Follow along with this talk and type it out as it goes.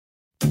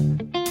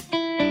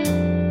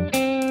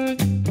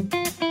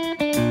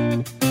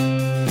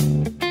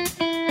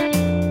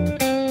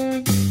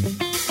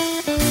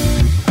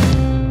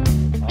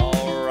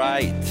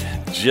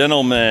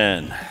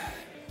gentlemen,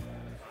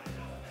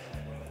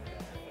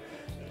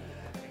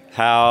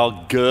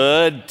 how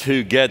good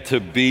to get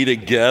to be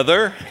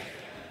together.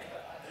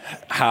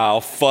 How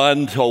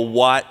fun to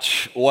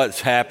watch what's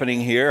happening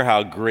here.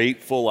 How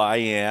grateful I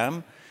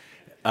am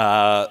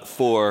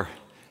for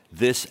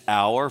this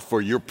hour, for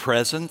your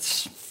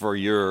presence, for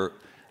your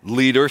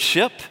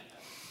leadership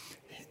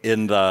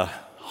in the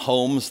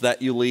homes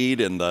that you lead,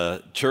 in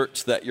the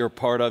church that you're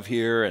part of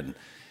here, and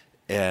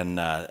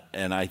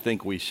I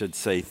think we should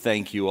say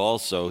thank you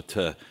also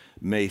to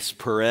Mace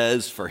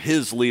Perez for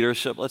his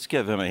leadership. Let's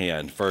give him a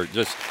hand for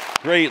just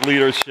great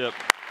leadership.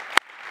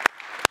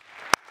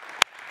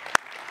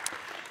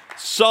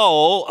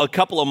 So a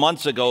couple of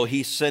months ago,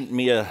 he sent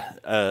me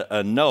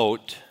a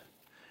note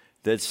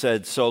that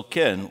said, "So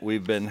Ken,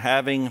 we've been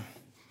having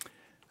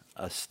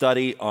a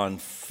study on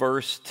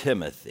 1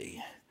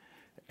 Timothy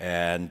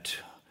and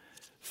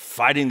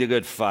fighting the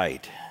good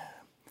fight.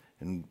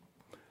 And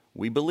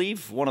we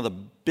believe one of the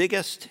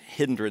biggest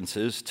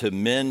hindrances to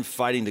men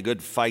fighting the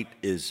good fight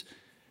is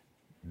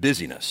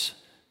busyness.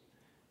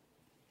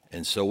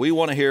 And so we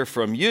want to hear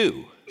from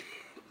you,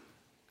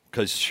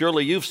 because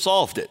surely you've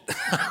solved it."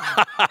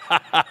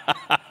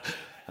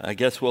 I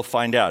guess we'll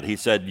find out. He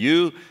said,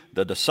 "You,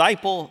 the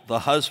disciple, the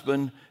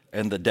husband,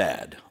 and the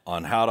dad,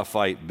 on how to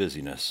fight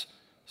busyness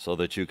so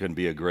that you can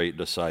be a great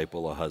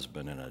disciple, a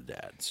husband, and a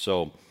dad."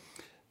 So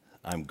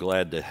I'm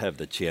glad to have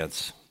the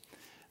chance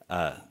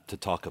to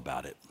talk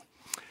about it.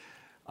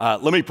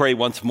 Let me pray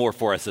once more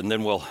for us, and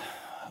then we'll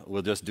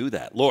just do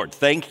that. Lord,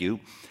 thank you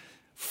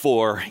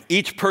for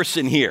each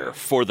person here,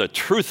 for the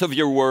truth of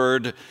your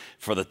word,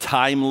 for the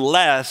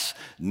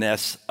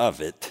timelessness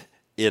of it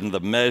in the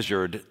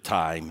measured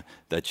time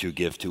that you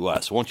give to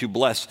us. Won't you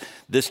bless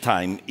this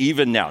time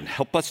even now and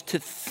help us to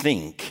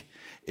think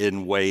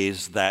in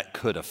ways that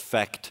could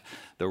affect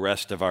the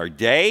rest of our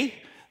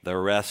day, the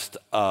rest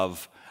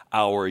of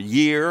our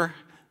year,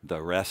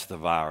 the rest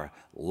of our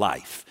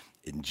life.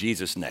 In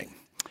Jesus' name,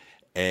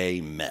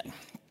 amen.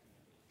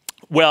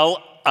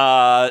 Well,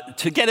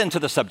 to get into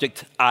the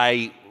subject,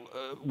 I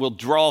will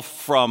draw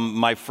from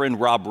my friend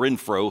Rob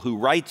Renfro, who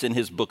writes in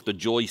his book, The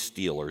Joy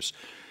Stealers,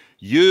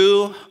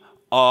 "You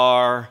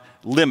are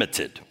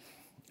limited,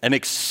 and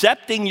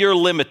accepting your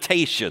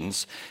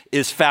limitations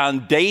is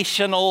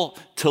foundational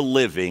to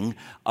living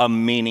a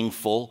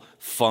meaningful,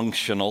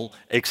 functional,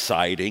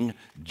 exciting,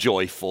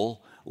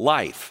 joyful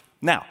life."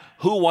 Now,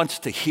 who wants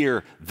to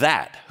hear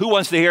that? Who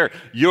wants to hear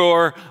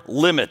you're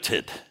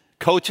limited?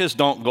 Coaches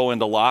don't go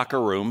into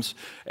locker rooms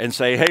and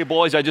say, "Hey,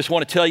 boys, I just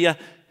want to tell you,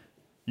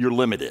 you're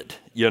limited,"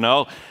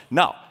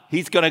 No,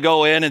 he's going to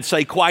go in and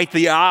say quite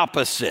the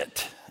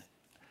opposite.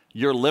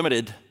 You're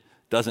limited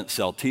doesn't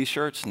sell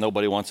T-shirts.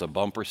 Nobody wants a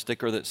bumper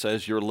sticker that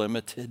says you're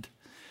limited.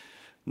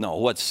 No,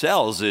 what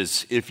sells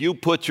is if you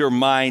put your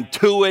mind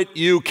to it,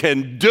 you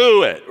can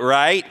do it,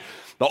 right?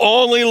 The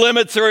only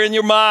limits are in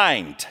your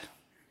mind.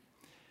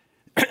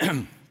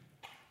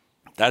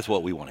 That's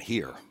what we want to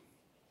hear.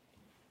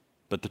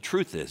 But the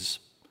truth is,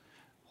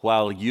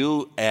 while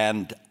you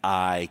and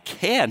I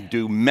can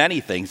do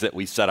many things that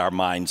we set our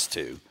minds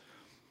to,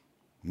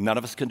 none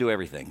of us can do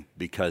everything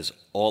because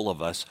all of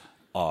us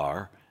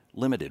are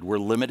limited. We're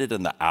limited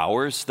in the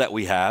hours that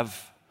we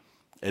have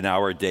in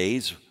our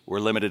days.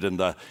 We're limited in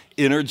the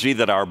energy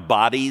that our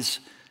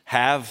bodies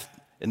have,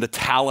 in the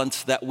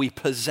talents that we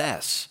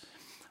possess.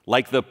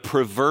 Like the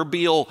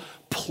proverbial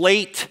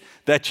plate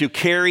that you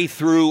carry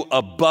through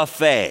a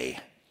buffet.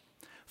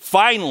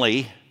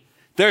 Finally,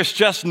 there's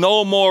just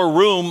no more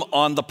room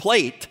on the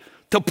plate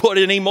to put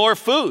any more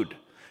food.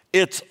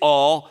 It's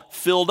all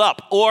filled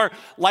up. Or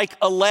like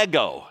a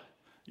Lego,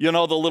 the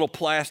little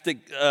plastic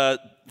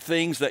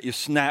things that you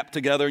snap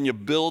together and you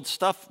build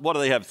stuff. What do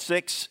they have?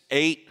 6,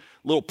 8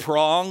 little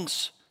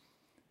prongs.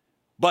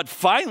 But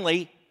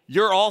finally,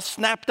 you're all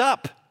snapped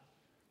up.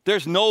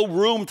 There's no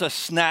room to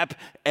snap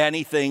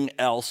anything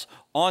else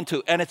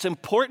onto. And it's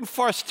important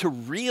for us to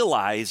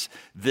realize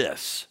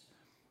this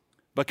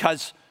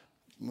because,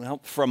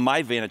 from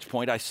my vantage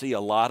point, I see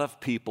a lot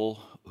of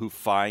people who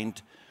find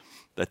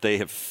that they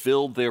have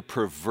filled their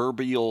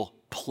proverbial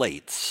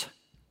plates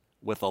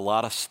with a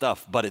lot of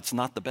stuff, but it's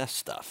not the best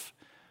stuff.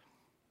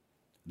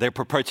 They're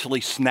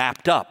perpetually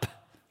snapped up.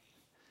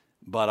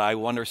 But I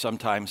wonder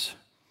sometimes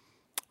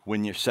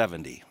when you're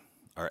 70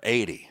 or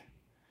 80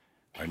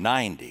 or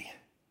 90,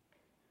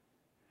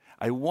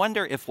 I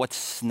wonder if what's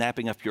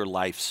snapping up your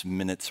life's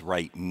minutes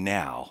right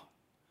now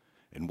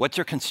and what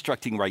you're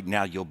constructing right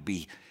now you'll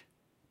be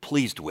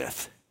pleased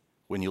with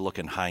when you look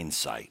in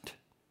hindsight.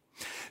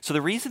 So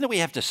the reason that we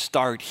have to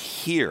start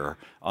here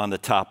on the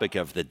topic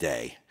of the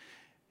day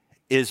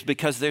is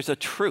because there's a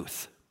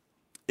truth.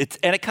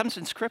 And it comes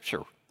in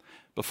Scripture.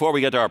 Before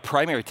we get to our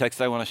primary text,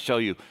 I want to show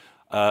you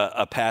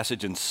a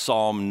passage in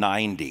Psalm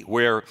 90,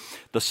 where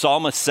the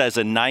psalmist says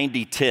in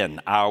 90:10,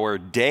 "Our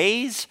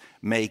days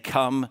may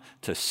come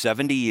to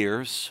 70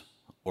 years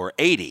or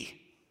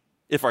 80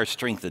 if our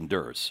strength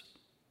endures.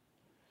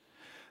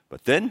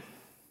 But then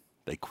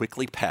they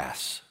quickly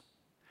pass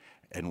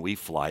and we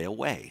fly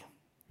away.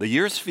 The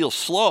years feel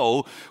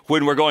slow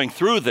when we're going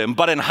through them,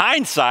 but in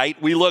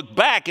hindsight, we look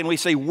back and we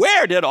say,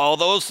 where did all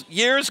those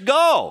years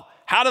go?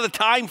 How did the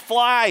time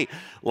fly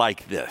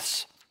like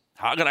this?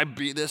 How could I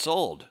be this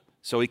old?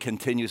 So he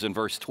continues in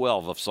verse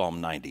 12 of Psalm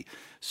 90.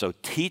 So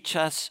teach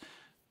us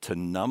to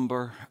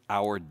number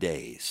our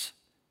days,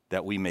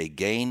 that we may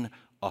gain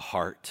a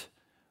heart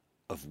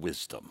of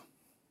wisdom.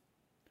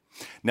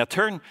 Now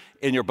turn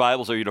in your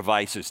Bibles or your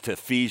devices to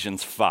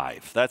Ephesians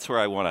 5. That's where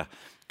I want to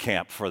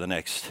camp for the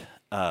next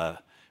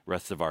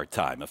rest of our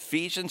time.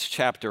 Ephesians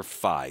chapter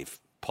 5.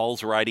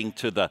 Paul's writing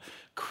to the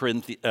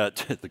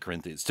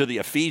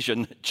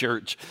Ephesian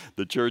church,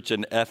 the church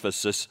in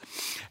Ephesus.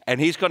 And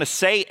he's going to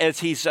say,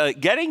 as he's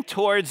getting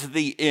towards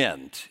the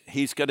end,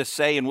 he's going to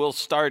say, and we'll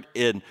start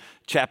in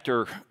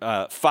chapter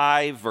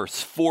 5,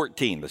 verse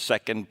 14, the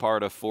second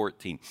part of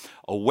 14.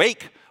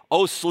 Awake,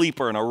 O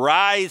sleeper, and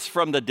arise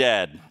from the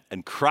dead,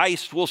 and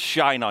Christ will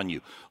shine on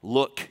you.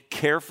 Look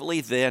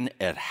carefully then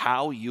at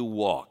how you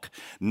walk,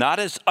 not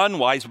as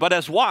unwise, but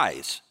as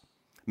wise,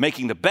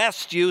 making the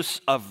best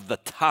use of the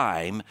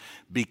time,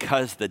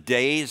 because the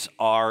days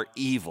are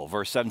evil.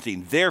 Verse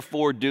 17,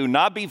 therefore do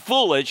not be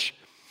foolish,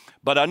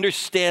 but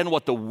understand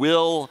what the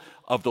will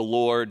of the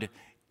Lord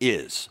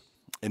is.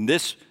 In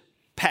this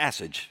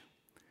passage,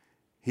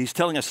 he's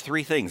telling us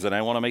three things, and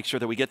I want to make sure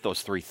that we get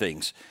those three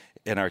things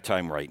in our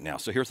time right now.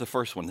 So here's the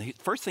first one. The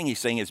first thing he's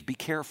saying is be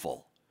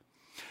careful.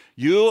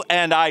 You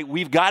and I,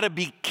 we've got to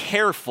be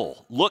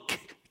careful. Look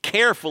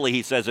carefully,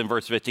 he says in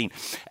verse 15,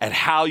 at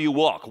how you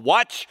walk.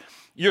 Watch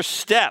your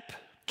step.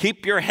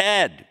 Keep your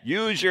head.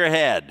 Use your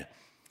head.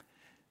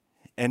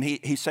 And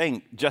he's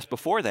saying just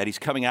before that, he's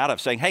coming out of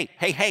saying,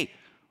 hey,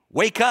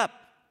 wake up.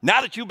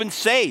 Now that you've been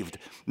saved,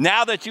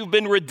 now that you've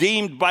been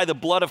redeemed by the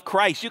blood of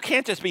Christ, you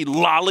can't just be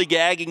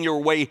lollygagging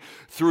your way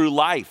through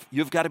life.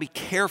 You've got to be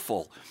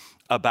careful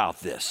about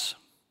this.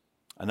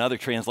 Another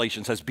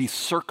translation says, be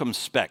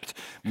circumspect,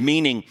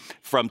 meaning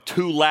from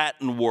two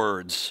Latin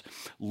words,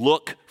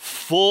 look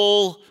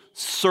full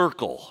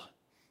circle.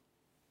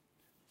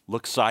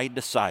 Look side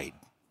to side.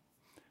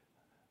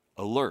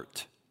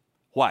 Alert.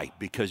 Why?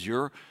 Because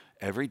you're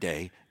every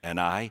day, and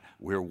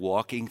we're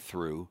walking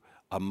through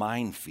a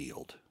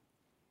minefield.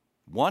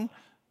 One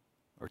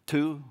or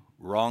two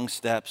wrong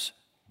steps,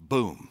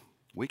 boom,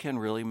 we can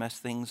really mess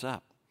things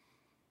up.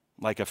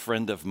 Like a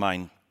friend of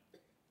mine,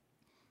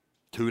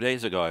 2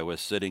 days ago, I was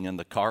sitting in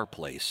the car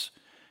place,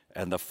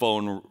 and the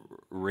phone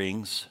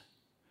rings,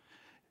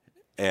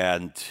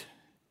 and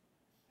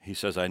he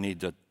says, I need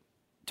to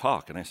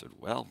talk. And I said,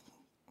 well,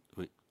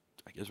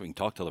 I guess we can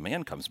talk till the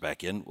man comes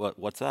back in.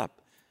 What's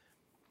up?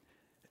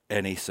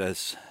 And he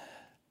says,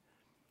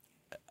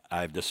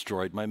 I've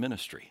destroyed my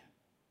ministry.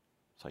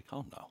 It's like,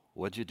 oh no,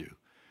 what'd you do?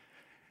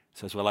 He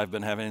says, well, I've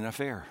been having an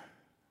affair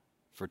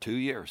for 2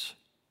 years.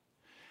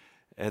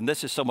 And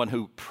this is someone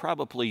who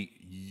probably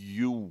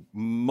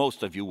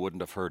most of you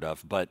wouldn't have heard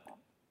of, but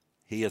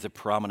he is a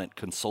prominent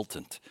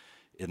consultant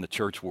in the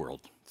church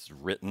world. He's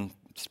written,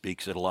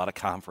 speaks at a lot of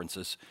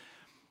conferences.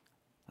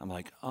 I'm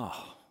like,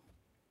 oh,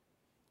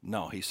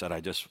 no. He said,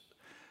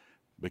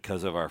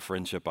 because of our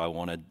friendship, I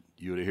wanted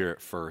you to hear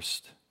it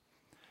first.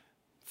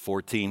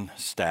 14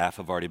 staff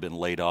have already been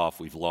laid off.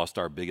 We've lost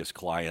our biggest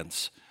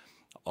clients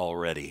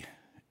already.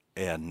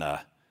 And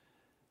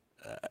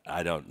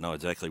I don't know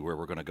exactly where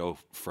we're going to go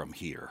from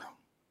here.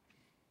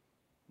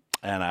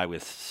 And I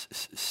was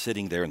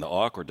sitting there in the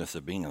awkwardness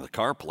of being in the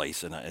car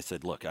place, and I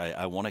said, look,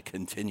 I want to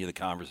continue the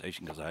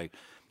conversation because I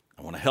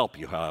want to help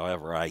you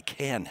however I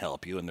can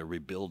help you in the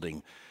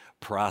rebuilding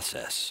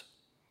process.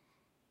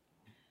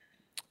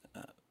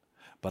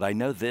 But I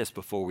know this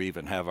before we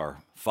even have our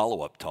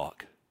follow-up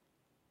talk.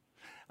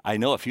 I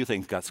know a few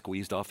things got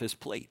squeezed off his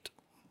plate.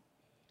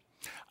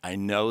 I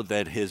know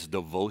that his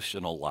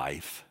devotional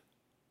life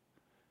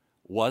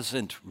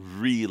wasn't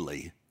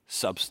really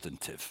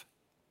substantive.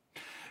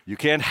 You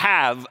can't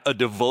have a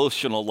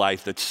devotional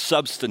life that's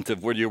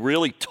substantive, where you're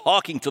really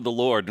talking to the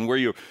Lord and where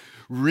you're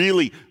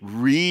really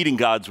reading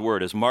God's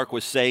word, as Mark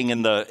was saying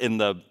in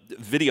the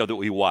video that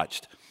we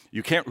watched.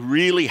 You can't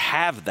really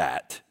have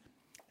that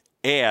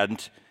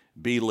and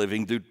be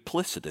living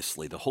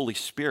duplicitously. The Holy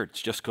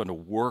Spirit's just going to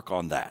work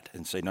on that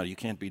and say, no, you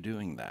can't be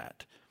doing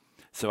that.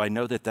 So I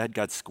know that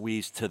got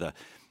squeezed to the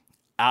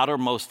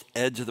outermost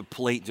edge of the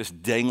plate,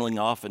 just dangling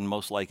off, and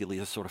most likely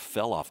just sort of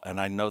fell off. And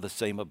I know the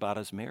same about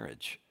his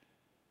marriage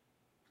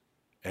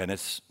and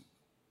his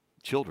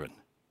children.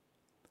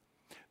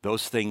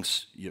 Those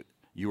things,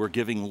 you were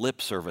giving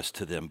lip service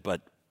to them,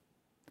 but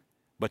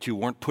you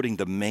weren't putting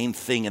the main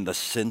thing in the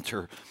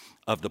center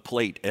of the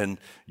plate. And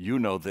you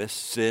know this,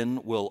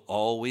 sin will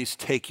always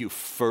take you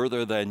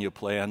further than you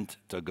planned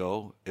to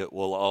go. It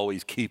will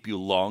always keep you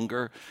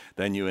longer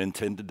than you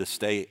intended to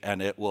stay,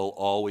 and it will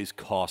always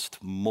cost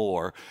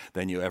more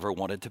than you ever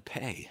wanted to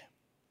pay.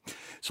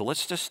 So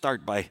let's just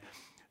start by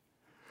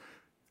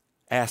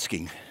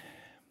asking,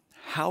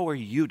 how are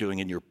you doing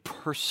in your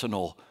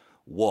personal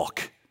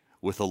walk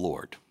with the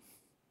Lord?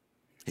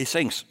 He's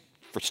saying,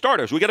 for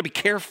starters, we got to be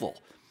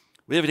careful.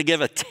 We have to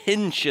give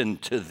attention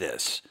to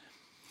this.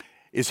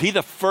 Is he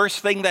the first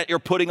thing that you're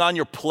putting on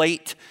your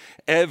plate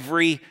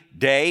every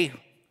day?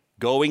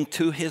 Going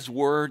to his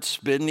word,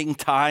 spending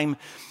time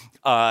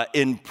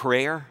in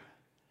prayer?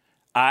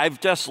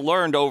 I've just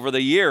learned over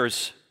the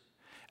years,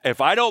 if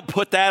I don't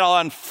put that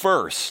on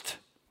first,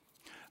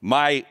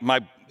 my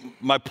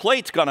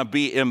plate's gonna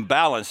be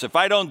imbalanced. If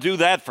I don't do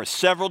that for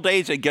several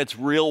days, it gets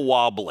real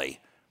wobbly.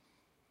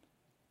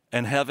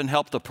 And heaven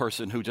help the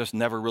person who just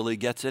never really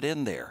gets it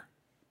in there.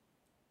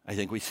 I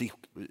think we see,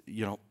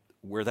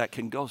 where that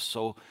can go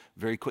so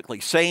very quickly.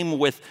 Same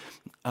with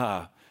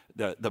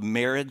the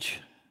marriage,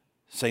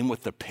 same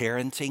with the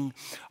parenting.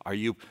 Are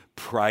you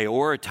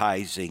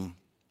prioritizing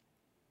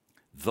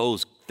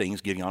those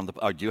things getting on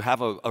do you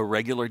have a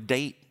regular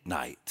date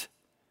night?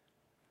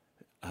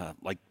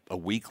 Like a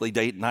weekly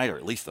date night, or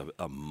at least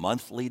a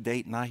monthly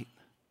date night?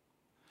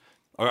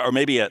 Or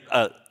maybe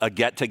a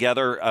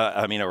get-together,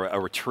 a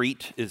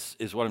retreat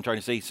is what I'm trying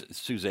to say.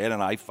 Suzanne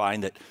and I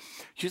find that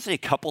usually a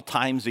couple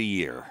times a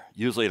year,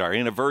 usually at our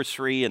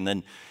anniversary, and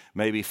then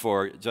maybe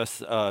for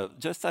just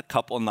a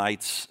couple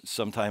nights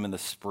sometime in the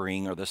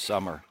spring or the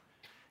summer.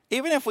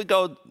 Even if we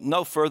go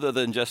no further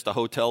than just a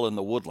hotel in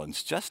the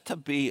Woodlands, just to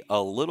be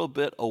a little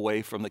bit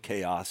away from the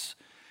chaos,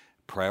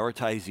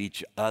 prioritize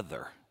each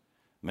other.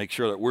 Make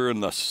sure that we're in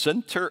the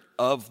center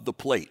of the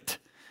plate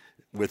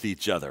with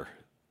each other.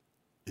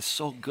 It's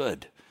so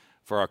good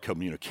for our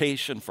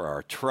communication, for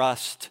our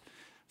trust,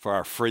 for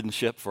our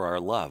friendship, for our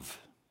love.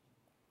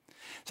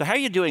 So how are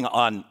you doing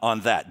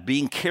on that?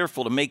 Being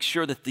careful to make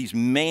sure that these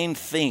main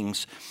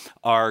things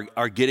are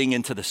getting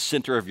into the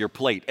center of your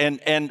plate.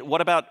 And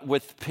what about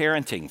with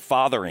parenting,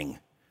 fathering?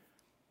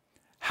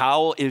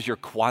 How is your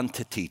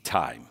quantity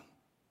time?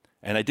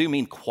 And I do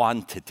mean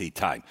quantity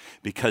time,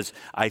 because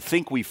I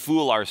think we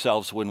fool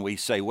ourselves when we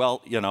say,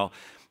 well,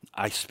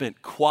 I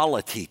spent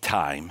quality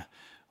time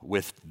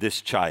with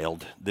this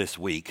child this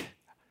week.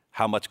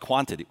 How much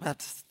quantity?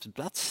 That's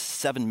about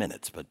 7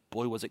 minutes, but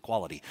boy, was it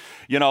quality.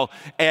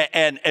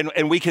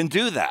 And we can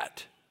do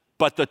that.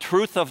 But the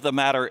truth of the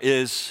matter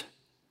is,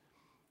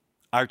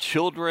 our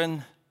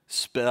children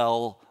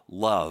spell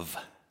love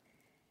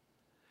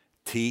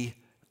Time.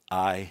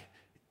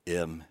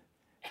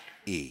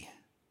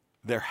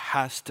 There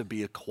has to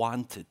be a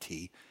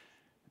quantity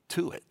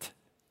to it.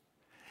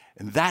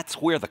 And that's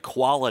where the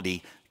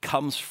quality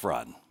comes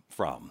from.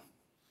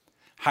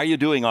 How are you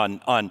doing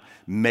on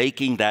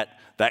making that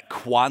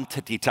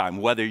quantity time,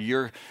 whether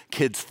your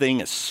kid's thing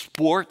is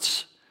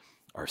sports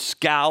or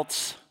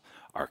scouts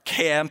or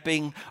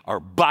camping or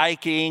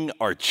biking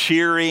or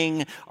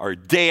cheering or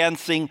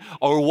dancing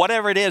or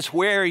whatever it is?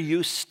 Where are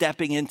you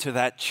stepping into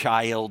that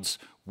child's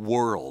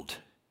world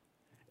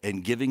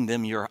and giving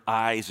them your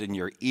eyes and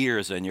your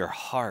ears and your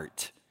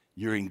heart,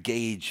 your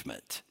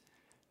engagement?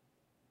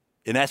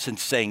 In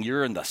essence, saying,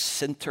 you're in the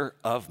center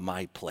of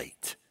my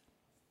plate.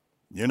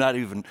 You're not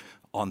even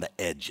on the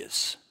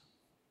edges.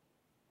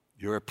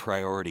 You're a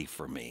priority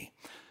for me.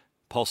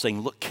 Paul's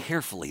saying, look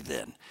carefully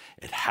then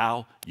at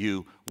how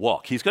you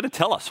walk. He's going to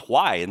tell us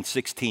why in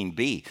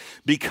 16b.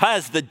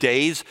 Because the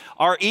days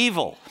are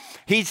evil.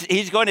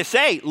 He's going to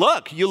say,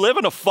 look, you live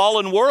in a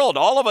fallen world.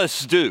 All of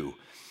us do.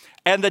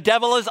 And the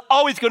devil is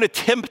always going to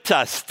tempt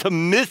us to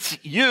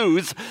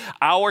misuse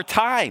our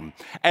time.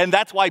 And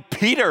that's why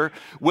Peter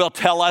will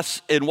tell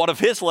us in one of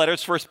his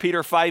letters, 1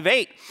 Peter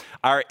 5:8,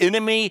 our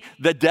enemy,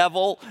 the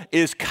devil,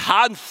 is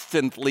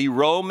constantly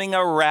roaming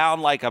around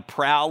like a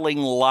prowling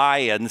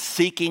lion,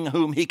 seeking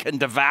whom he can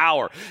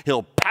devour.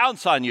 He'll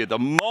pounce on you the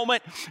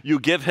moment you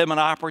give him an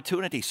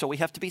opportunity. So we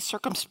have to be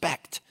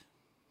circumspect,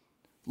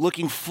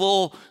 looking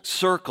full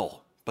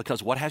circle,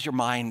 because what has your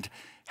mind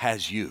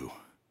has you.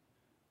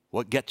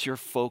 What gets your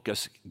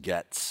focus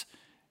gets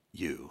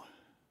you.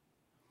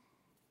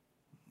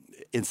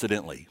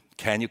 Incidentally,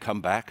 can you come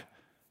back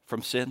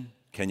from sin?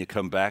 Can you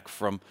come back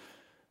from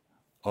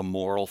a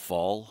moral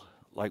fall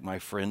like my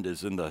friend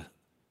is in the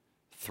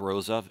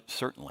throes of?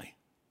 Certainly.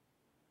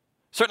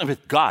 Certainly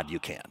with God you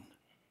can,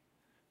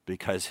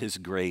 because his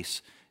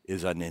grace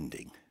is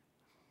unending.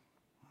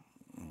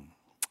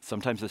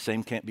 Sometimes the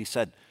same can't be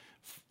said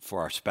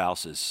for our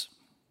spouses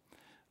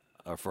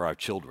or for our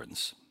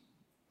children's.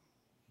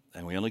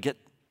 And we only get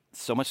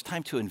so much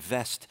time to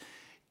invest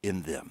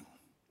in them.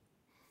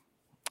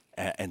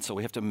 And so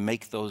we have to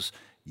make those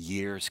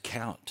years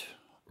count,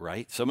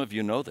 right? Some of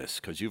you know this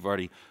because you've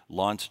already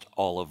launched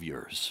all of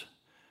yours.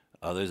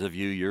 Others of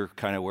you, you're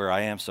kind of where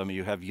I am. Some of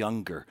you have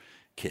younger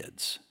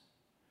kids.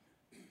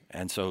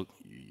 And so,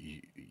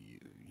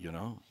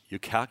 you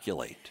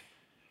calculate.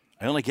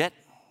 I only get,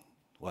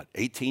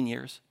 18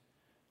 years?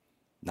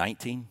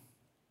 19?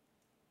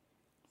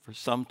 For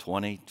some,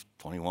 20,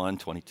 21,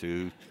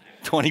 22,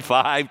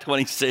 25,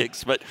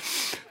 26, but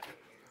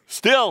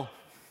still,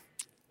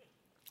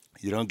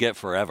 you don't get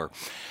forever.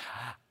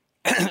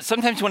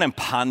 Sometimes when I'm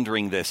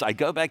pondering this, I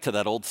go back to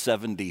that old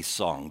 70s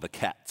song, The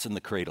Cat's in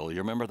the Cradle. You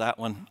remember that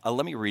one?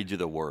 Let me read you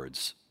the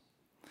words.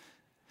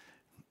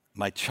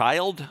 My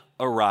child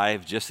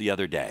arrived just the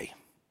other day,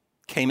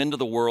 came into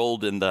the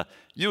world in the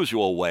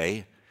usual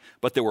way,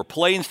 but there were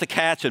planes to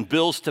catch and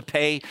bills to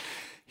pay.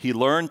 He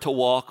learned to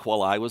walk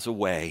while I was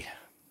away.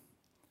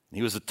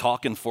 He was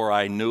talking before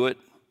I knew it.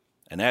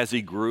 And as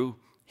he grew,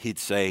 he'd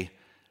say,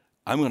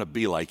 I'm going to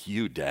be like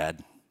you,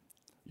 Dad.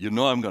 You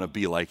know I'm going to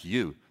be like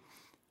you.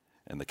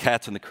 And the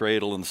cat's in the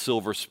cradle and the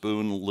silver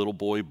spoon, little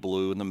boy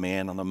blue and the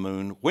man on the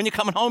moon. When you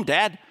coming home,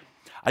 Dad?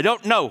 I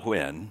don't know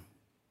when,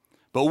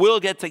 but we'll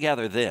get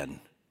together then.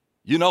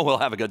 You know we'll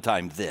have a good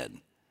time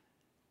then.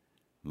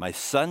 My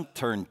son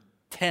turned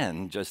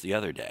 10 just the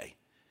other day.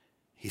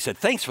 He said,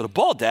 thanks for the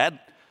ball, Dad.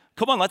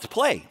 Come on, let's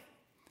play.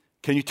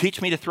 Can you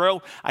teach me to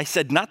throw? I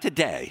said, not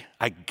today.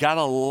 I got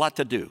a lot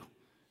to do.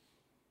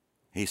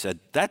 He said,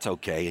 that's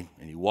okay.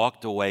 And he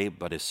walked away,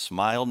 but his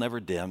smile never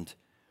dimmed.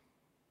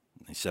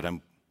 He said,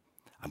 I'm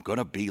going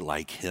to be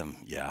like him.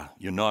 Yeah,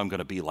 you know I'm going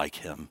to be like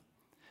him.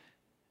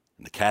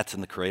 And the cat's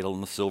in the cradle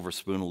and the silver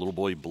spoon, a little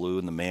boy blue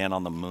and the man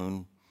on the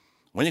moon.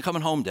 When you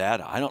coming home, Dad?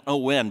 I don't know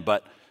when,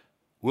 but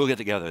we'll get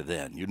together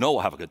then. You know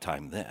we'll have a good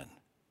time then.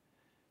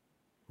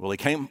 Well, he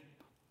came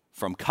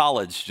from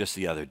college just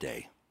the other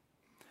day.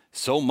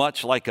 So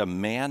much like a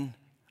man,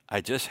 I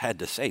just had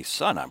to say,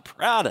 son, I'm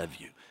proud of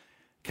you.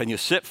 Can you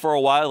sit for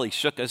a while? He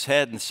shook his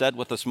head and said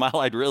with a smile,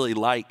 I'd really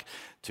like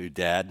to,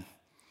 Dad.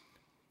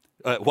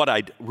 What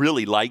I'd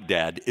really like,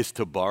 Dad, is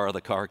to borrow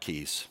the car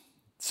keys.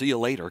 See you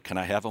later. Can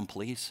I have them,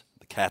 please?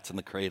 The cat's in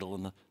the cradle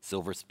and the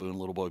silver spoon,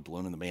 little boy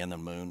balloon and the man in the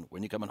moon.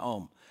 When you coming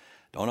home?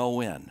 Don't know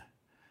when,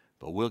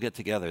 but we'll get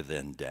together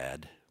then,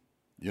 Dad.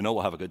 You know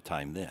we'll have a good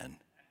time then.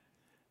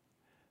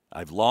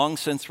 I've long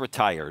since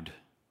retired,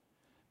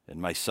 and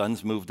my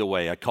son's moved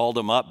away. I called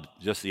him up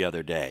just the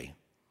other day.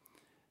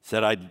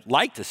 Said, I'd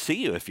like to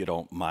see you if you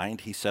don't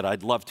mind. He said,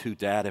 I'd love to,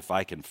 Dad, if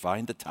I can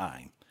find the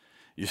time.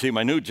 You see,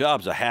 my new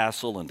job's a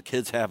hassle and the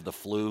kids have the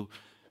flu,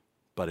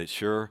 but it's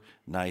sure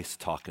nice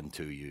talking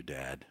to you,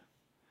 Dad.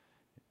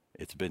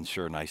 It's been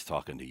sure nice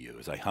talking to you.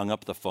 As I hung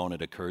up the phone,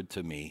 it occurred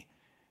to me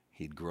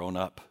he'd grown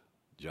up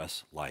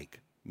just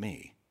like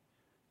me.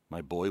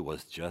 My boy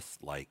was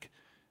just like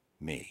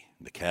me.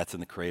 The cat's in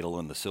the cradle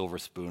and the silver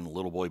spoon, the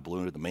little boy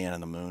blue, the man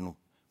in the moon.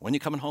 When you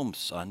coming home,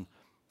 son?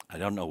 I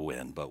don't know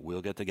when, but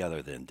we'll get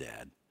together then,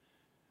 Dad.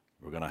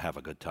 We're going to have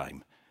a good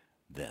time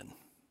then.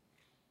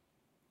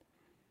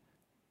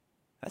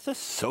 That's a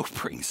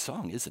sobering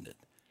song, isn't it?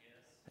 Yes.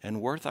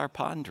 And worth our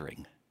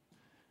pondering.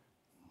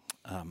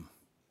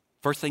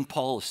 First thing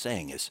Paul is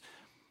saying is,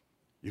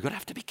 you're going to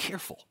have to be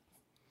careful.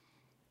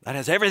 That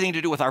has everything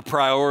to do with our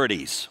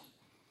priorities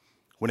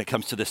when it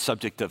comes to the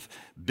subject of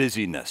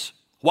busyness.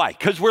 Why?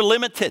 Because we're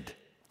limited.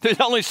 There's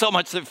only so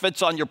much that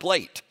fits on your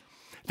plate.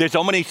 There's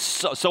so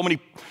many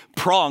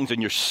prongs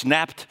and you're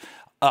snapped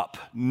up.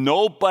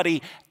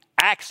 Nobody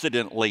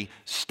accidentally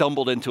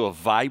stumbled into a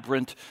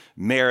vibrant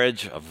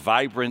marriage, a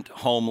vibrant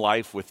home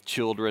life with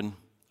children,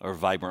 or a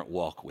vibrant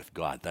walk with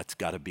God. That's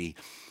got to be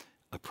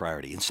a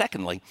priority. And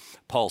secondly,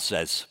 Paul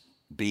says,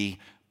 be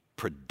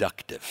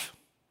productive.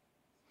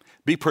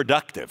 Be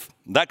productive.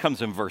 That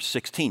comes in verse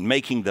 16,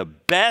 making the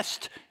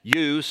best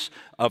use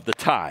of the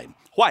time.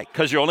 Why?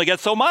 Because you only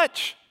get so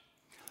much.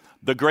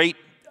 The great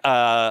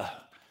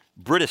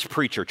British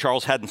preacher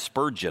Charles Haddon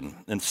Spurgeon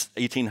in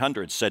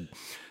 1800 said,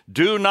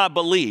 do not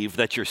believe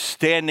that you're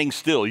standing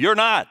still. You're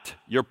not.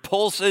 Your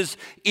pulses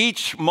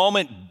each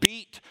moment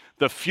beat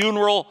the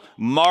funeral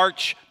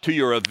march to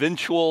your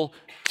eventual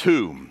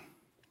tomb.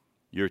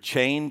 You're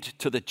chained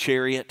to the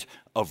chariot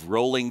of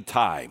rolling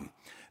time.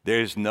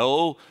 There's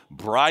no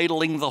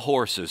bridling the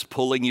horses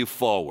pulling you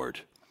forward,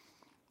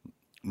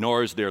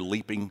 nor is there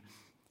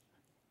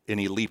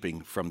any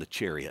leaping from the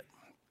chariot.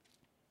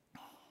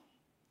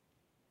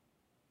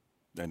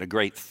 And a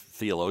great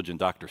theologian,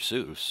 Dr.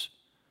 Seuss,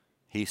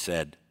 he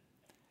said,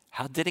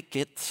 how did it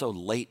get so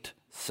late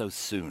so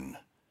soon?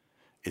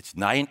 It's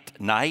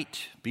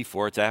night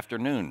before it's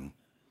afternoon.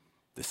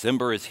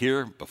 December is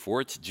here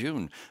before it's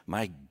June.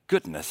 My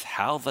goodness,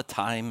 how the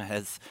time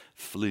has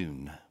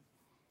flown.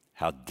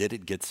 How did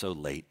it get so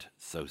late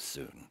so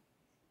soon?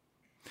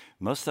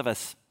 Most of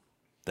us,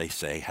 they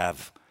say,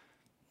 have,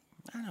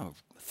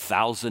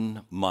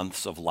 1,000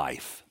 months of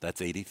life.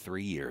 That's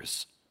 83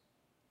 years.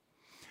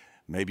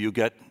 Maybe you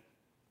get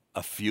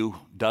a few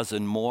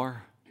dozen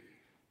more.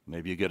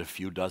 Maybe you get a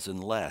few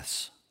dozen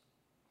less.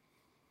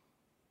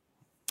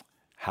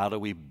 How do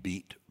we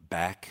beat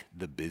back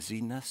the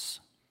busyness?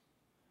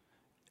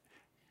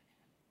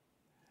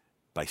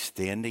 By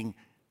standing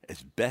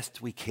as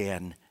best we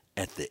can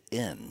at the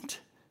end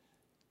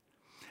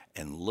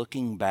and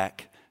looking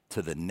back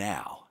to the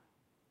now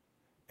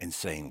and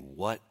saying,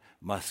 what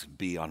must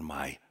be on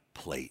my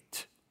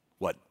plate?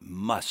 What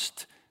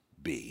must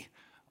be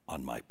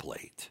on my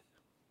plate?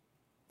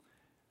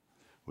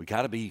 We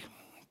got to be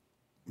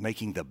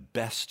making the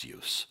best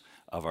use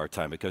of our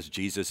time, because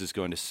Jesus is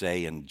going to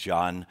say in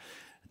John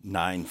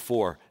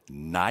 9:4,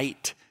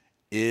 night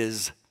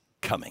is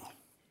coming,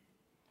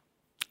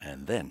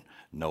 and then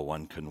no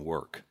one can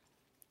work.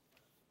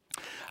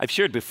 I've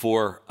shared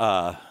before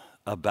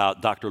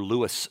about Dr.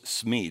 Lewis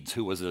Smedes,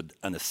 who was an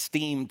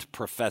esteemed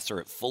professor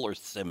at Fuller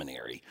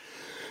Seminary.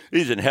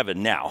 He's in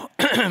heaven now.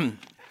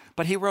 But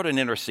But he wrote an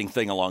interesting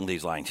thing along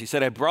these lines. He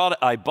said,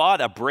 I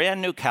bought a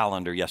brand new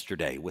calendar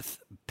yesterday with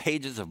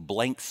pages of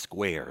blank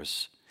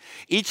squares.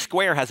 Each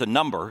square has a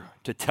number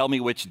to tell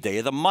me which day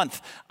of the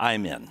month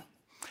I'm in.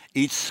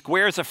 Each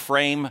square is a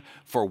frame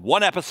for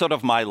one episode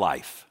of my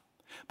life.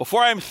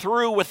 Before I'm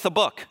through with the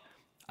book,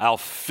 I'll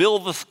fill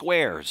the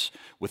squares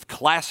with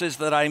classes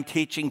that I'm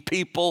teaching,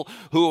 people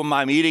whom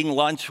I'm eating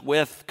lunch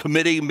with,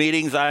 committee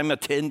meetings I'm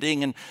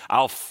attending, and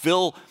I'll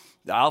fill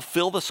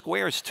the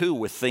squares too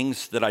with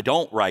things that I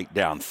don't write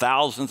down.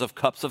 Thousands of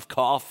cups of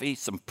coffee,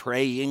 some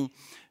praying,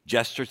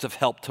 gestures of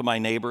help to my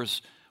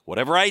neighbors.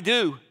 Whatever I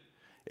do,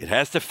 it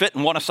has to fit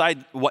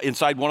inside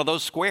one of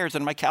those squares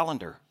in my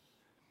calendar.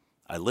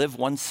 I live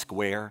one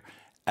square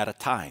at a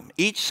time.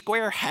 Each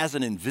square has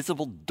an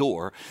invisible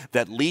door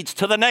that leads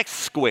to the next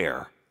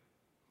square.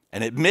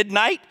 And at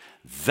midnight,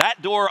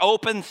 that door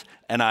opens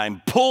and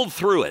I'm pulled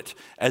through it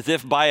as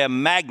if by a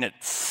magnet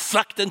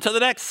sucked into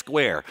the next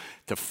square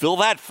to fill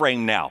that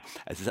frame now.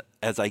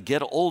 As I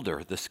get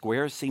older, the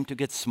squares seem to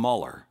get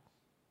smaller.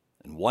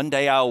 And one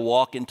day I'll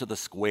walk into the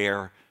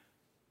square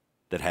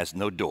that has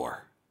no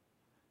door.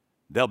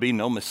 There'll be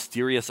no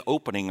mysterious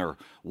opening or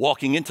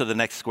walking into the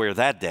next square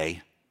that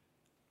day.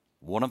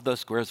 One of those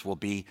squares will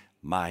be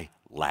my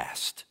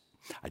last.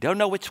 I don't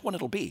know which one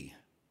it'll be,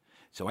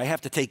 so I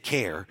have to take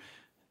care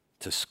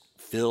to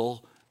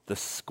fill the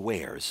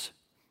squares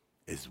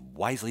as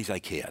wisely as I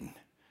can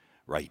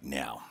right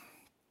now.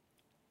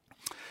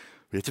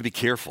 We have to be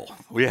careful.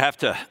 We have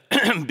to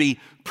be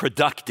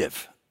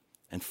productive.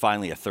 And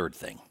finally, a third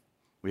thing,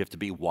 we have to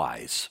be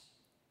wise.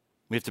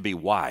 We have to be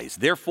wise.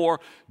 Therefore,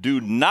 do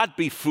not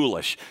be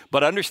foolish,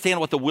 but understand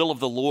what the will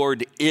of the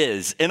Lord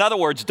is. In other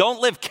words,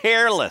 don't live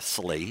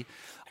carelessly,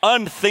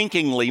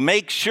 unthinkingly.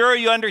 Make sure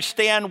you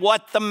understand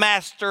what the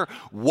master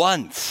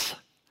wants.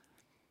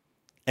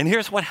 And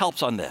here's what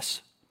helps on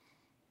this.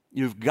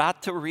 You've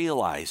got to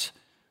realize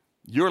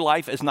your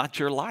life is not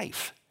your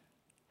life.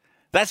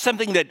 That's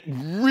something that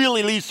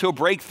really leads to a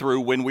breakthrough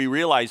when we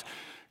realize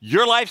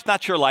your life's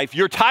not your life,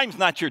 your time's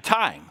not your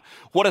time.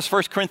 What does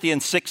 1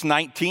 Corinthians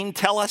 6:19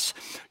 tell us?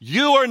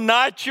 You are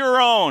not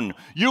your own.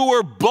 You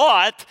were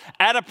bought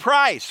at a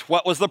price.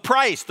 What was the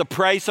price? The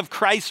price of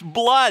Christ's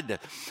blood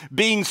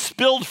being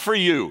spilled for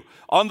you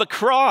on the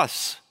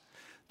cross.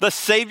 The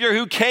Savior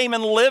who came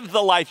and lived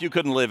the life you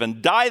couldn't live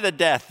and died the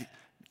death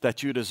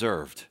that you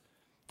deserved.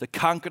 To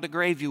conquer the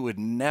grave you would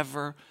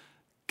never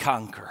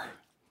conquer.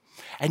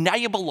 And now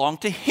you belong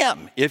to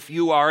Him if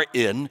you are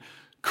in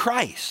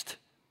Christ.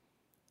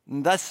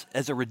 And thus,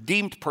 as a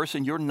redeemed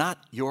person, you're not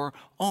your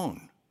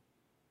own.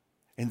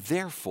 And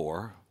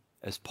therefore,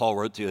 as Paul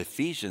wrote to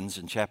Ephesians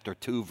in chapter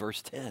 2,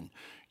 verse 10,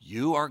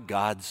 you are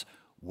God's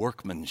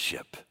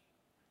workmanship,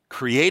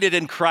 created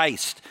in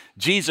Christ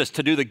Jesus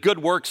to do the good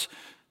works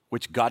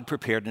which God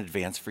prepared in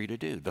advance for you to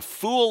do. The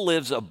fool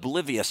lives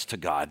oblivious to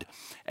God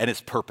and His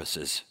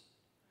purposes.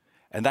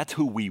 And that's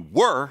who we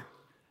were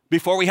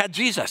before we had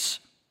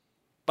Jesus.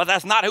 But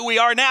that's not who we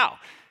are now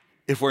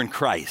if we're in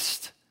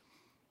Christ.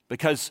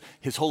 Because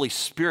His Holy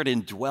Spirit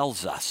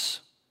indwells us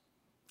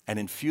and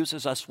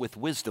infuses us with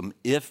wisdom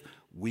if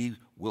we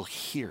will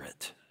hear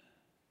it.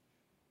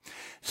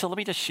 So let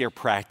me just share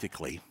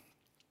practically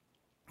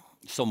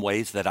some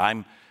ways that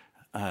I'm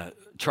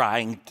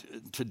trying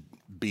to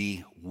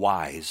be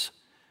wise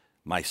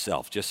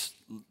myself, just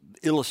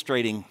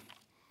illustrating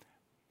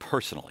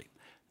personally,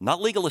 not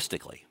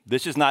legalistically.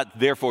 This is not,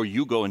 therefore,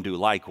 you go and do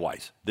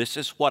likewise. This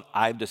is what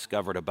I've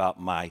discovered about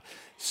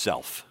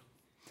myself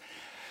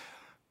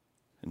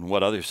and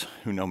what others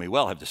who know me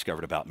well have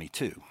discovered about me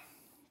too.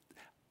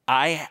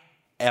 I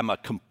am a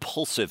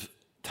compulsive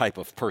type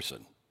of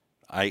person.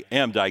 I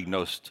am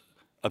diagnosed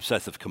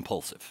obsessive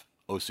compulsive,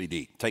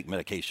 OCD, take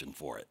medication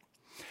for it,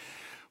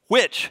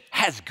 which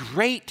has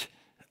great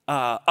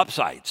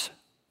upsides.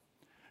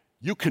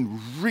 You can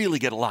really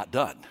get a lot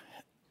done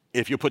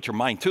if you put your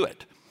mind to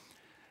it.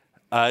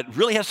 It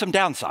really has some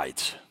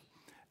downsides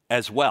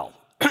as well.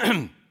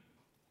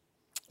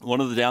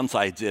 One of the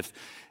downsides,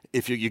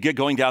 if you get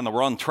going down the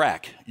wrong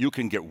track, you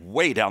can get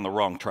way down the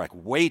wrong track,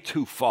 way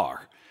too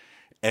far,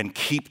 and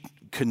keep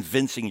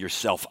convincing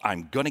yourself,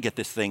 I'm going to get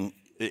this thing,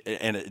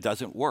 and it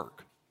doesn't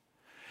work.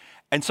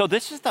 And so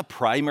this is the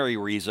primary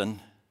reason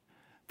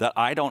that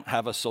I don't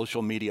have a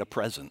social media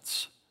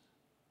presence.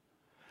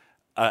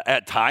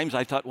 At times,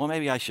 I thought, well,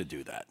 maybe I should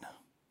do that.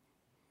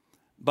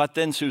 But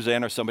then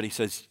Suzanne or somebody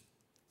says,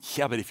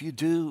 yeah, but if you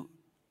do,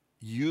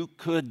 you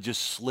could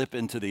just slip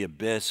into the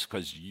abyss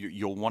because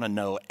you'll want to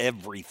know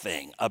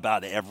everything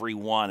about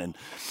everyone.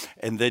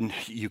 And then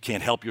you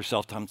can't help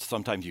yourself.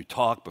 Sometimes you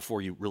talk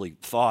before you really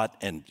thought.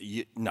 And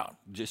no,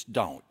 just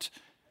don't.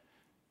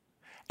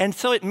 And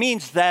so it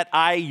means that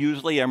I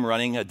usually am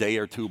running a day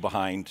or two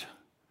behind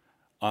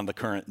on the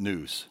current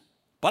news.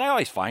 But I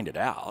always find it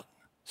out.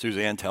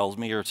 Suzanne tells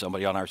me, or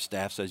somebody on our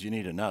staff says, you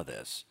need to know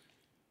this.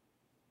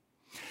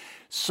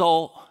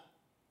 So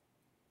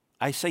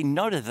I say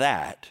no to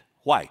that.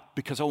 Why?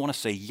 Because I want to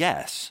say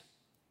yes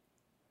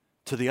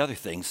to the other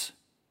things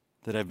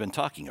that I've been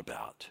talking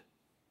about.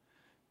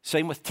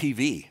 Same with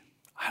TV.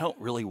 I don't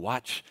really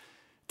watch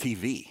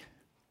TV.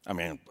 I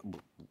mean,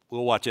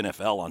 we'll watch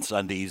NFL on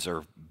Sundays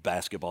or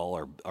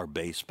basketball or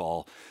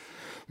baseball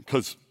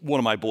because one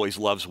of my boys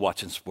loves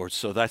watching sports,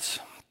 so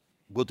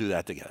we'll do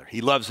that together.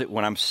 He loves it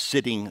when I'm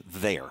sitting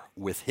there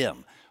with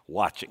him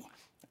watching,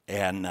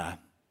 and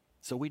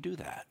so we do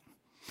that.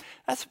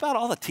 That's about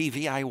all the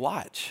TV I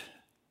watch.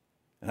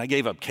 And I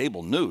gave up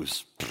cable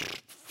news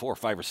 4 or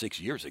 5 or 6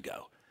 years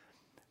ago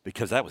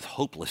because that was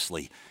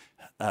hopelessly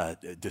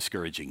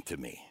discouraging to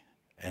me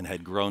and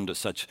had grown to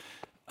such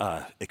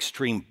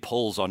extreme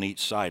pulls on each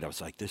side. I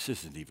was like, this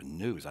isn't even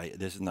news.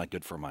 This is not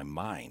good for my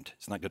mind.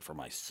 It's not good for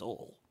my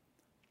soul.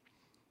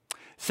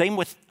 Same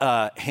with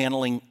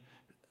handling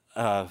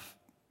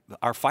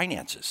our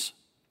finances.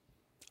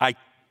 I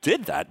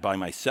did that by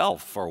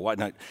myself for a while,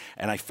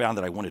 and I found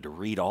that I wanted to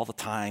read all the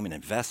time and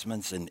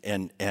investments,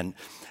 and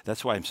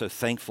that's why I'm so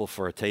thankful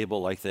for a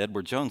table like the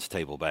Edward Jones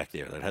table back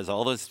there that has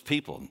all those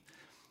people.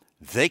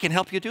 They can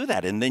help you do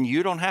that, and then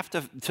you don't have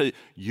to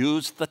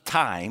use the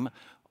time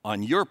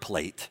on your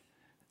plate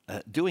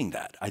doing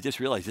that. I just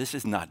realized this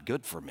is not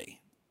good for me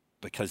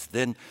because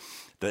then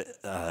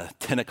the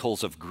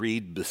tentacles of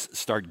greed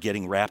start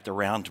getting wrapped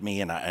around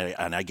me, and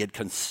I get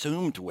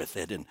consumed with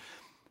it, and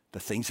the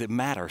things that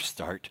matter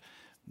start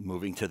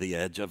moving to the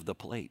edge of the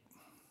plate.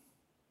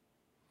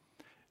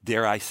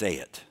 Dare I say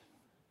it?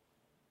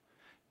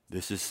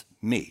 This is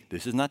me.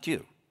 This is not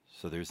you.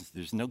 So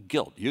there's no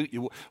guilt.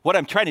 What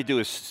I'm trying to do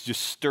is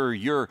just stir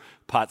your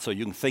pot so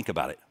you can think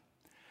about it.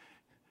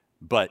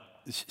 But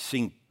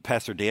seeing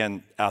Pastor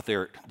Dan out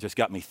there just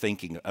got me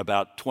thinking.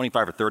 About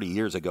 25 or 30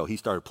 years ago, he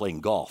started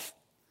playing golf.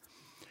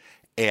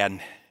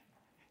 And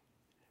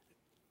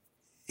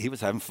he was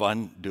having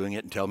fun doing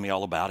it and telling me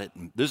all about it.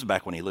 And this is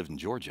back when he lived in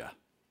Georgia.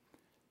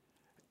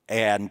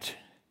 And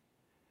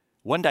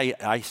one day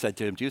I said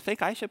to him, do you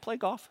think I should play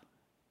golf?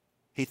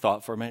 He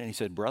thought for a minute and he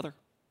said, brother,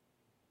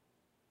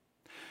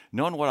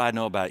 knowing what I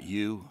know about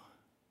you,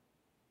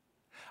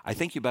 I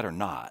think you better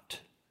not.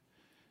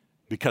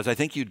 Because I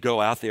think you'd go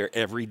out there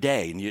every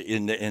day and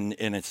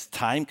it's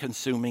time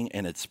consuming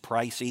and it's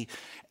pricey,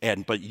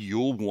 but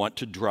you'll want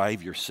to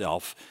drive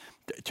yourself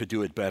to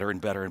do it better and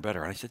better and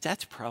better. And I said,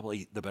 that's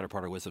probably the better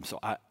part of wisdom. So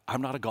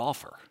I'm not a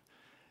golfer.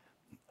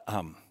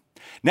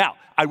 Now,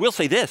 I will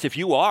say this, if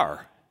you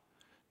are,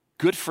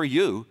 good for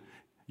you.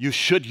 You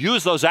should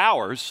use those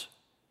hours,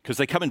 because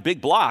they come in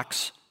big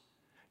blocks,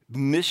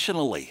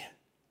 missionally.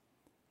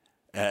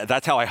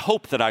 That's how I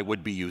hope that I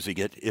would be using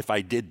it if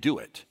I did do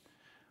it.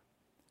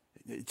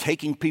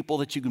 Taking people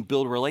that you can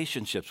build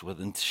relationships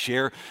with and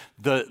share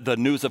the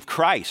news of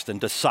Christ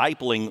and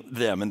discipling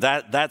them and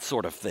that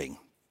sort of thing.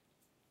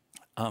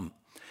 And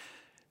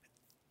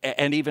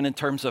even in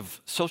terms of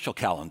social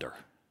calendar,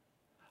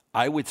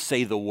 I would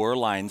say the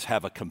Werleins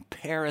have a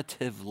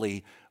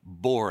comparatively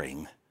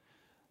boring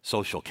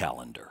social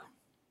calendar,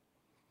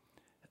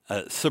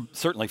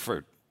 certainly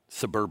for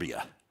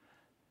suburbia.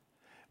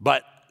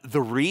 But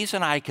the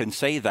reason I can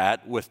say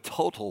that with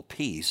total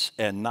peace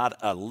and not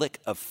a lick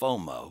of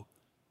FOMO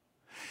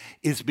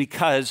is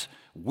because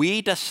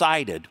we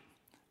decided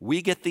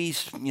we get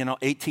these,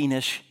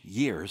 18-ish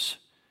years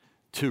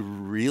to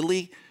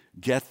really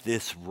get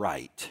this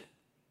right.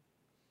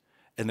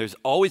 And there's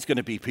always going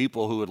to be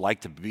people who would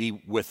like to be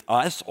with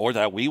us or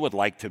that we would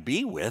like to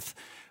be with,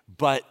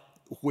 but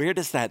where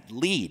does that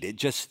lead? It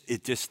just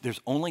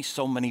there's only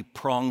so many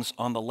prongs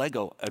on the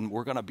Lego, and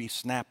we're going to be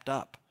snapped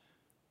up.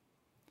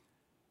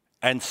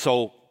 And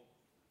so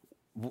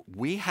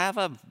we have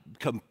a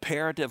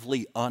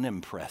comparatively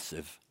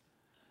unimpressive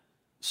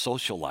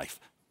social life.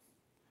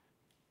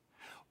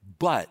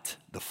 But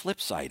the flip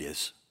side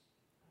is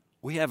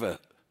we have a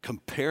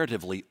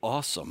comparatively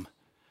awesome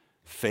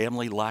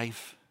family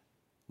life,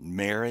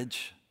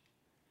 marriage,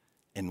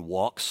 and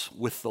walks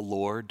with the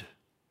Lord,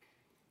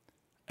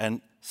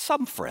 and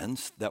some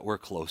friends that we're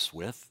close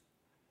with,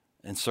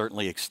 and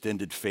certainly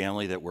extended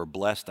family that we're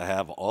blessed to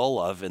have all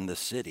of in the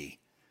city.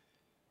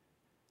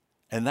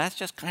 And that's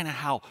just kind of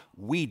how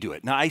we do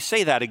it. Now, I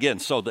say that again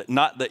so that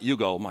not that you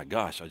go, oh my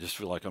gosh, I just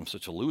feel like I'm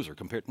such a loser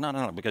compared.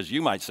 No, because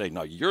you might say,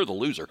 no, you're the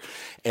loser.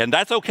 And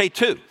that's okay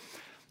too.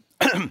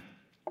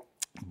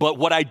 But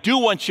what I do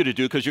want you to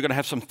do, because you're going to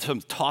have some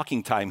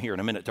talking time here in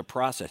a minute to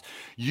process,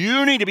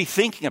 you need to be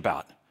thinking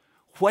about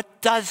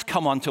what does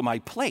come onto my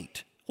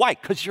plate. Why?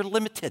 Because you're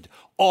limited.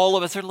 All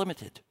of us are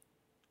limited,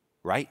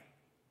 right?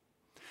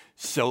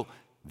 So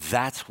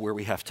that's where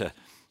we have to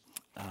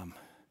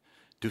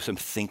do some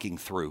thinking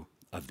through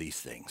of these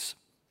things.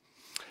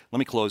 Let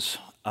me close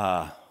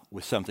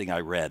with something I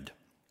read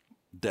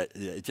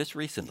that just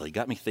recently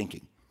got me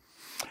thinking.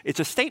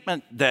 It's a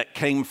statement that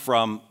came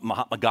from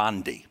Mahatma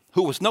Gandhi,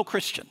 who was no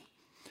Christian.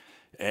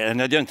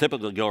 And I didn't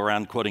typically go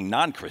around quoting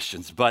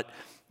non-Christians, but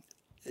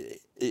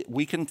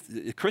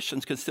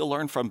Christians can still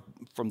learn from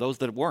those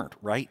that weren't,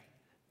 right?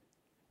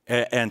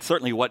 And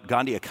certainly what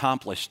Gandhi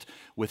accomplished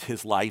with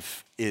his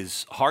life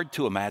is hard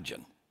to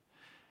imagine.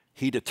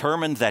 He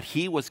determined that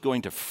he was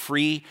going to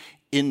free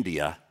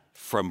India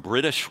from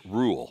British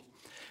rule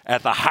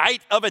At the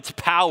height of its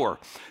power,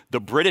 the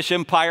British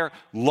Empire,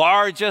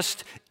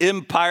 largest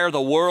empire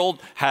the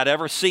world had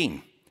ever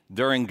seen.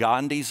 During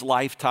Gandhi's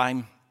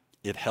lifetime,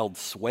 it held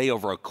sway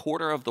over a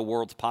quarter of the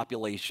world's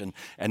population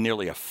and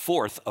nearly a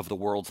fourth of the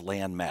world's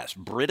land mass.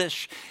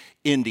 British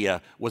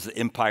India was the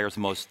empire's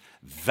most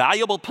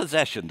valuable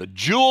possession, the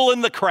jewel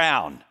in the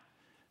crown.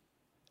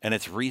 And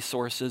its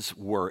resources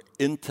were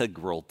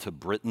integral to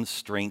Britain's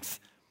strength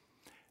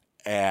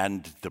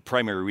and the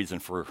primary reason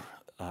for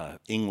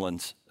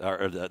England's,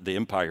 or the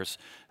empire's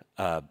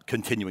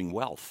continuing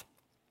wealth.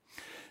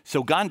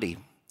 So Gandhi,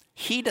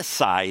 he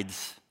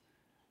decides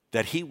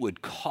that he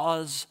would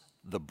cause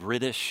the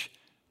British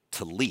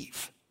to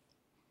leave,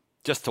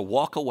 just to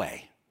walk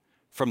away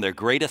from their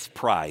greatest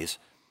prize,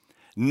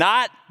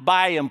 not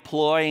by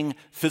employing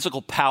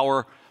physical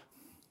power,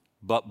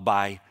 but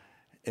by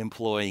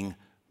employing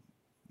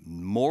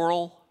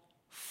moral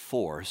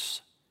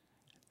force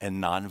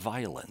and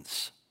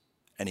nonviolence.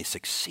 And he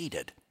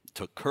succeeded. It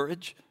took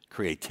courage,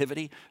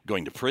 creativity,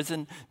 going to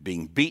prison,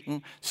 being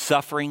beaten,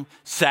 suffering,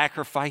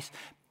 sacrifice.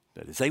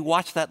 But as they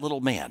watched that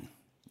little man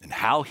and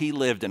how he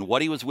lived and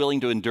what he was willing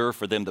to endure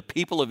for them, the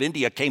people of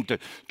India came to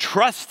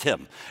trust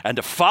him and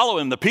to follow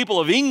him. The people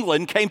of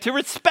England came to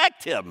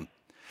respect him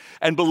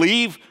and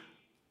believe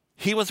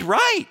he was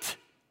right.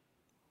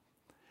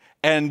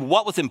 And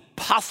what was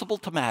impossible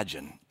to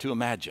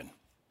imagine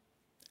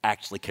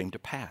actually came to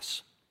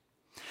pass.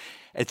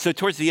 And so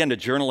towards the end, a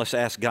journalist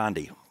asked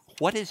Gandhi,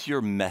 "What is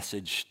your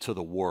message to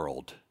the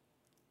world?"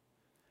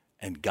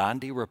 And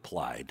Gandhi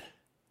replied,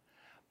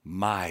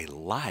 "My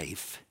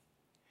life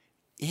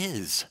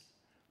is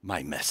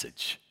my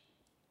message."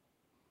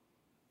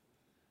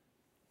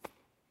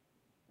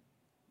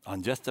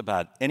 On just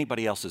about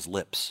anybody else's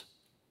lips,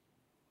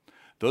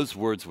 those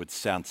words would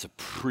sound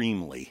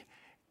supremely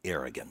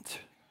arrogant,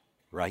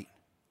 right?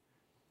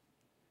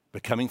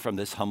 But coming from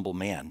this humble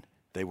man,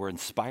 they were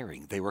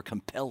inspiring, they were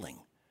compelling.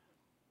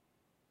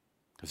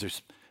 Because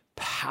there's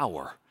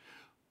power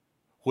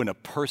when a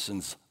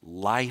person's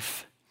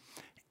life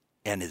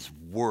and his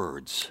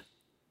words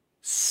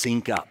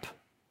sync up,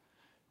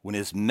 when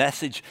his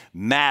message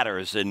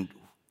matters, and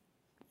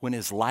when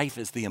his life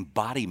is the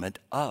embodiment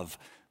of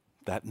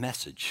that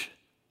message.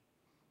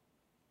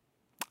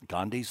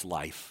 Gandhi's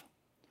life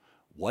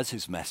was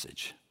his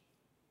message,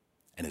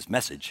 and his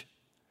message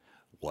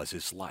was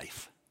his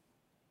life.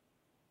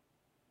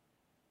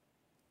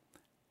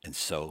 And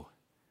so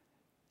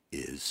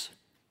is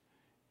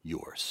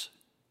yours.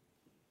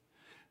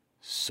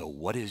 So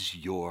what is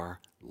your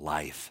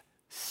life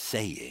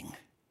saying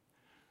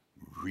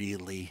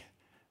really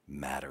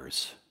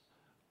matters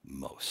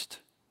most?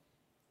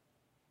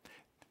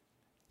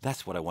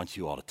 That's what I want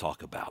you all to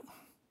talk about,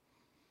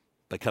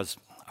 because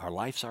our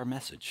life's our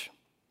message,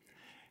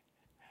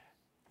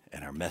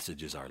 and our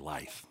message is our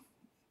life.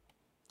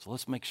 So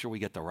let's make sure we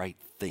get the right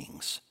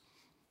things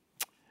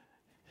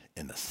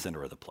in the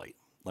center of the plate.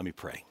 Let me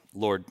pray.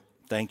 Lord,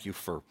 thank you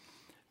for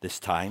this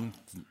time.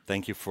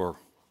 Thank you for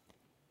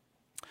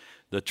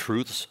the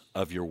truths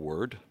of your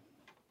word.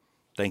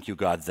 Thank you,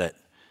 God, that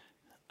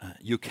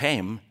you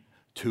came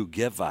to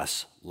give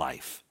us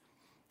life,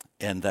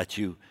 and that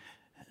you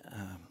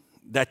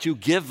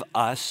give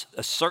us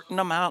a certain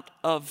amount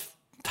of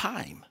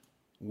time.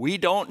 We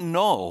don't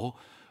know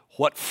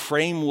what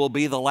frame will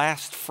be the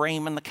last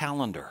frame in the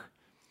calendar,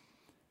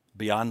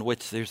 beyond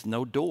which there's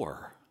no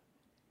door.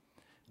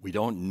 We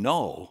don't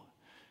know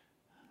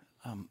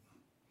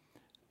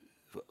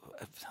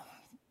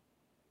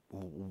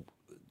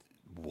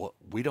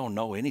we don't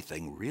know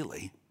anything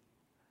really,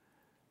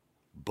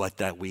 but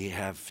that we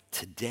have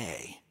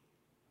today.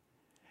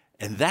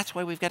 And that's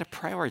why we've got to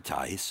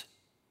prioritize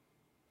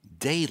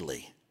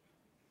daily.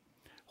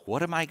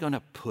 What am I going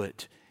to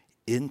put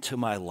into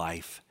my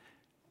life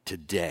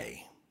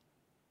today?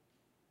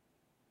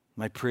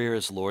 My prayer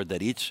is, Lord,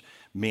 that each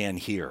man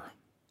here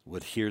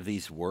would hear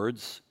these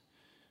words,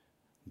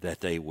 that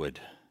they would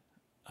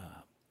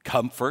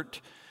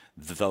comfort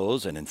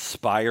those and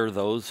inspire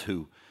those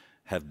who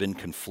have been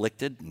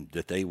conflicted, and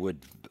that they would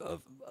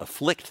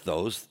afflict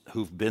those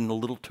who've been a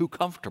little too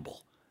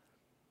comfortable.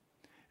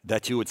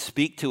 That you would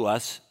speak to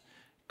us,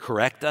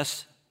 correct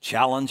us,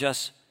 challenge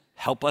us,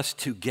 help us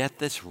to get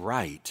this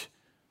right.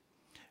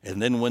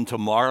 And then when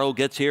tomorrow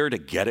gets here, to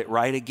get it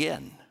right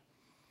again.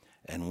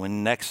 And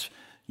when next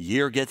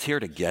year gets here,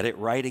 to get it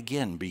right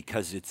again,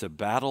 because it's a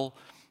battle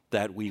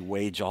that we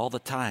wage all the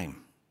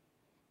time,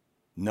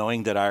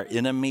 knowing that our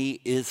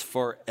enemy is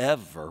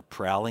forever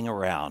prowling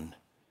around,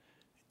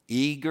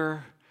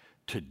 eager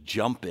to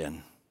jump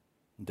in,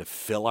 to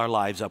fill our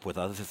lives up with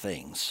other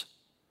things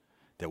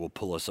that will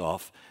pull us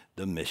off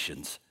the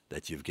missions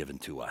that you've given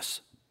to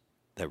us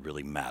that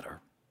really matter.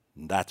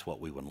 And that's what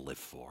we want to live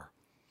for.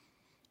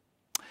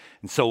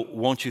 And so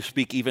won't you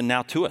speak even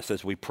now to us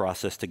as we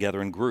process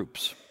together in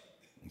groups?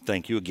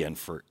 Thank you again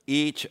for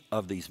each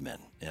of these men.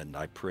 And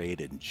I pray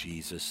it in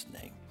Jesus'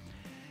 name.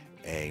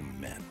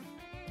 Amen.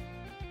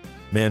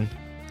 Men,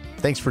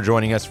 thanks for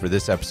joining us for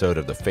this episode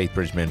of the Faith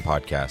Bridge Men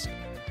podcast.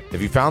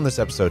 If you found this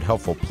episode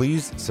helpful,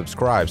 please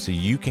subscribe so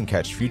you can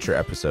catch future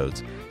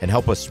episodes and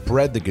help us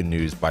spread the good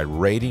news by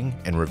rating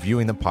and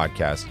reviewing the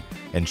podcast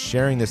and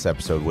sharing this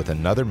episode with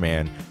another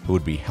man who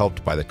would be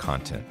helped by the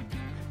content.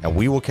 And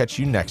we will catch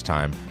you next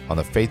time on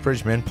the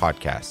Faithbridge Men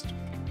podcast.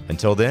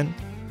 Until then,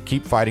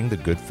 keep fighting the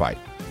good fight.